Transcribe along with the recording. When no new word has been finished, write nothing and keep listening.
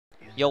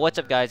Yo, what's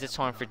up guys, it's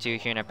Horn42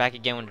 here and I'm back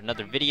again with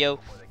another video.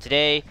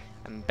 Today,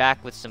 I'm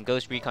back with some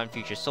Ghost Recon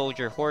Future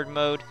Soldier Horde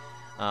mode.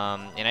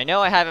 And I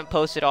know I haven't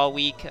posted all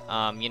week.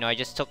 You know, I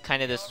just took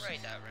kind of this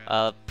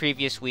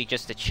previous week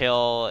just to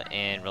chill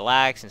and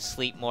relax and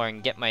sleep more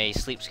and get my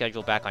sleep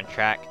schedule back on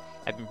track.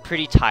 I've been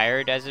pretty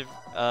tired as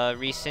of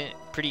recent,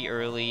 pretty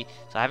early,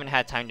 so I haven't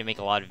had time to make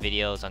a lot of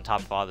videos on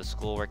top of all the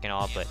schoolwork and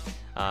all, but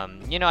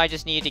you know, I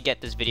just needed to get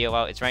this video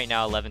out. It's right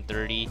now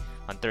 11:30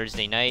 on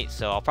Thursday night,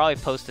 so I'll probably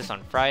post this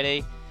on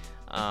Friday.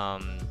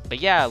 But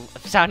yeah,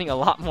 I'm sounding a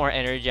lot more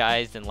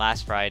energized than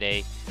last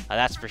Friday,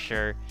 that's for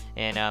sure,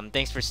 and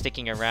thanks for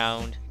sticking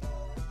around.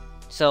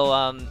 So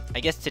I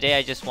guess today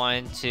I just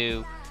wanted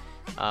to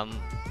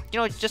you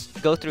know, just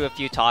go through a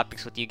few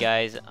topics with you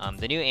guys.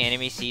 The new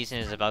anime season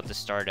is about to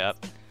start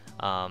up,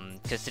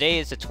 because today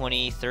is the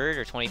 23rd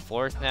or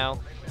 24th now,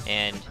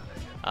 and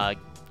if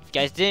you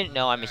guys didn't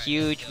know, I'm a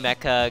huge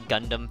Mecha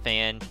Gundam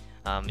fan,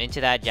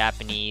 into that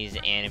Japanese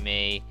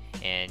anime,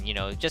 and you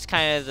know, just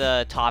kind of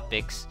the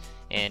topics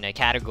and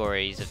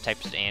categories of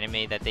types of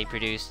anime that they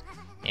produce.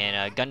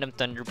 And Gundam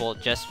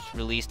Thunderbolt just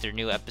released their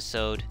new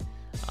episode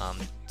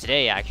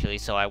today actually,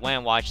 so I went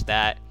and watched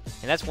that,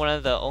 and that's one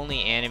of the only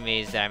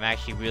animes that I'm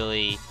actually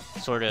really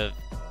sort of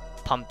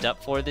pumped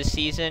up for this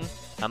season,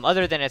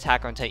 other than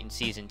Attack on Titan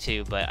Season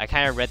 2, but I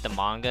kind of read the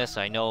manga,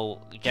 so I know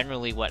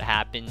generally what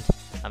happened.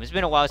 It's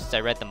been a while since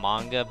I read the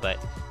manga, but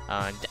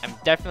I'm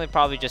definitely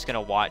probably just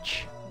gonna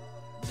watch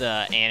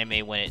the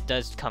anime when it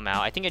does come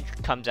out. I think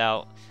it comes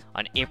out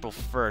on April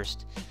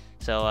 1st,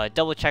 so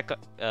double check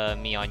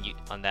me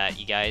on that,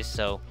 you guys.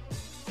 So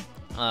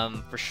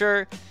for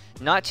sure,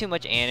 not too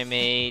much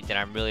anime that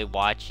I'm really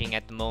watching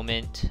at the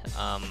moment.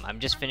 I'm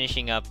just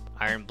finishing up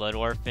Iron Blood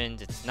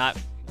Orphans. It's not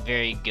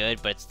very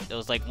good, but it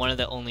was like one of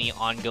the only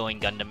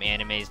ongoing Gundam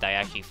animes that I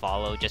actually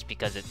follow, just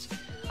because it's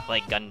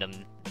like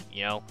Gundam,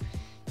 you know,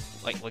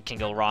 like what can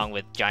go wrong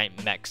with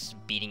giant mechs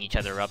beating each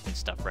other up and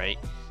stuff, right?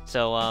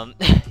 So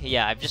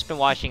yeah, I've just been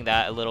watching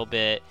that a little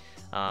bit,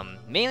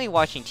 mainly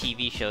watching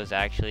TV shows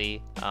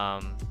actually. I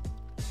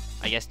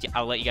guess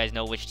I'll let you guys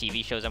know which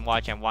TV shows I'm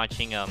watching. I'm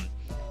watching a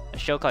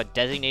show called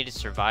Designated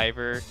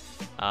Survivor.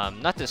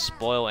 Not to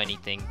spoil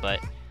anything, but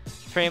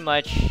pretty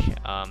much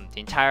the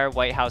entire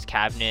White House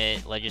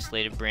cabinet,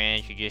 legislative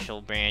branch,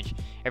 judicial branch,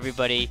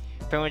 everybody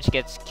pretty much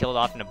gets killed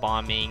off in a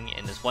bombing,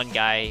 and this one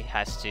guy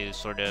has to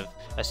sort of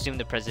assume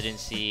the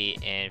presidency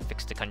and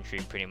fix the country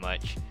pretty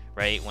much,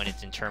 right, when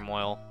it's in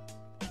turmoil.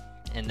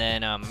 And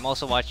then I'm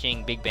also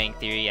watching Big Bang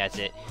Theory as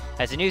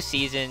the new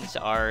seasons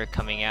are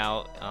coming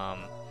out.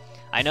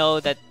 I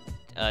know that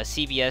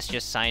CBS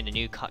just signed a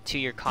new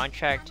 2-year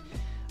contract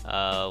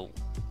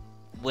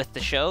with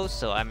the show,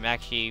 so I'm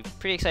actually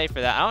pretty excited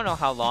for that. I don't know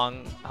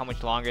how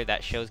much longer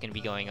that show is going to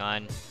be going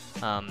on.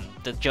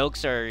 The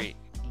jokes are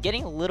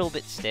getting a little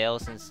bit stale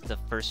since the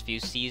first few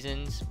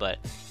seasons, but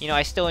you know,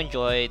 I still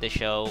enjoy the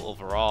show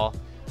overall.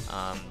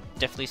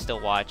 Definitely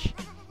still watch.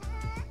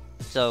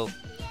 So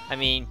I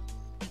mean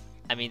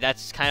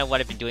that's kind of what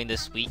I've been doing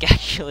this week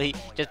actually.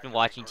 Just been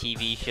watching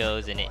TV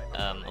shows and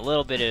a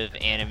little bit of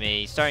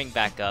anime, starting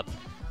back up,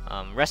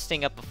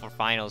 resting up before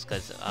finals,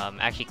 because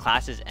actually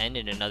classes end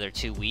in another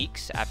 2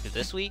 weeks after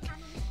this week,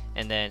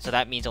 and then so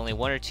that means only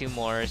 1 or 2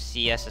 more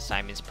CS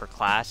assignments per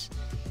class,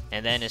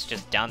 and then it's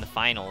just down to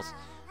finals.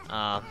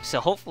 So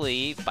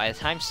hopefully by the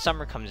time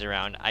summer comes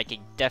around, I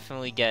could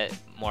definitely get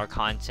more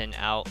content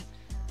out.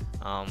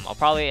 I'll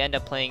probably end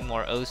up playing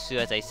more sooooo,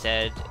 as I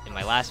said in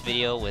my last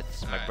video, with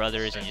my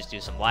brothers, and just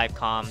do some live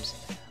comms.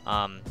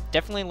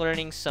 Definitely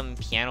learning some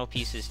piano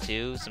pieces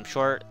too, some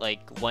short,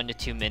 like 1 to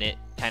 2 minute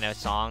kind of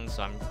songs,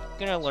 so I'm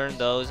gonna learn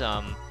those.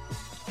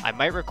 I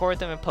might record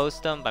them and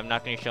post them, but I'm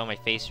not gonna show my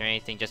face or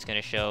anything, just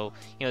gonna show,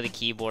 you know, the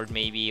keyboard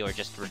maybe, or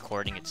just the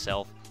recording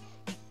itself.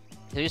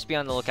 So just be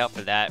on the lookout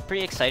for that.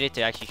 Pretty excited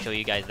to actually show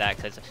you guys that,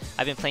 because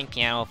I've been playing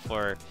piano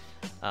for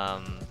a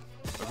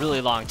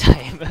really long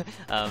time,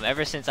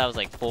 ever since I was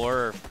like 4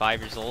 or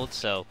 5 years old.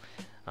 So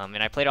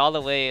and I played all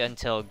the way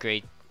until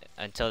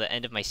the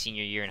end of my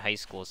senior year in high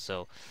school,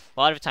 so a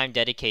lot of time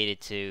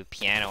dedicated to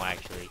piano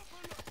actually.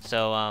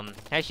 So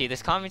actually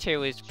this commentary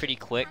was pretty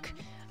quick.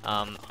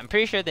 I'm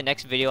pretty sure the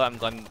next video I'm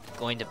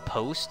going to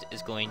post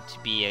is going to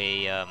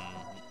be a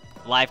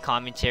live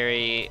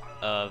commentary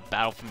of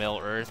Battle for Middle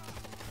Earth.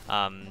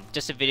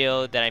 Just a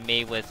video that I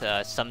made with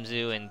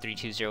sooooo and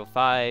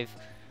 3205.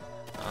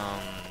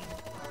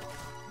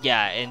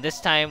 Yeah, and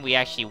this time we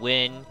actually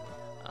win.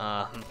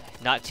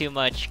 Not too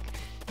much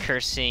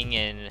cursing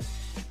and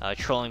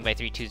trolling by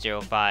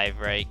 3205,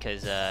 right?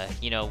 Because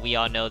you know, we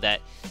all know that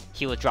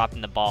he was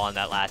dropping the ball in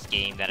that last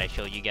game that I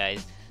showed you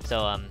guys.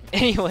 So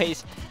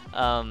anyways,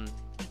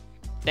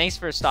 thanks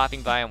for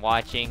stopping by and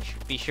watching.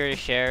 Be sure to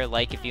share,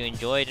 like if you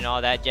enjoyed, and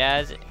all that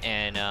jazz.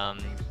 And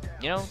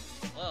you know,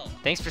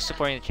 thanks for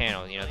supporting the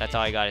channel. You know, that's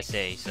all I gotta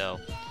say. So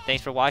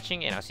thanks for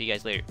watching, and I'll see you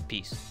guys later.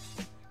 Peace.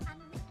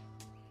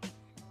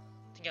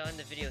 I think I'll end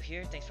the video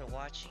here. Thanks for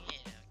watching.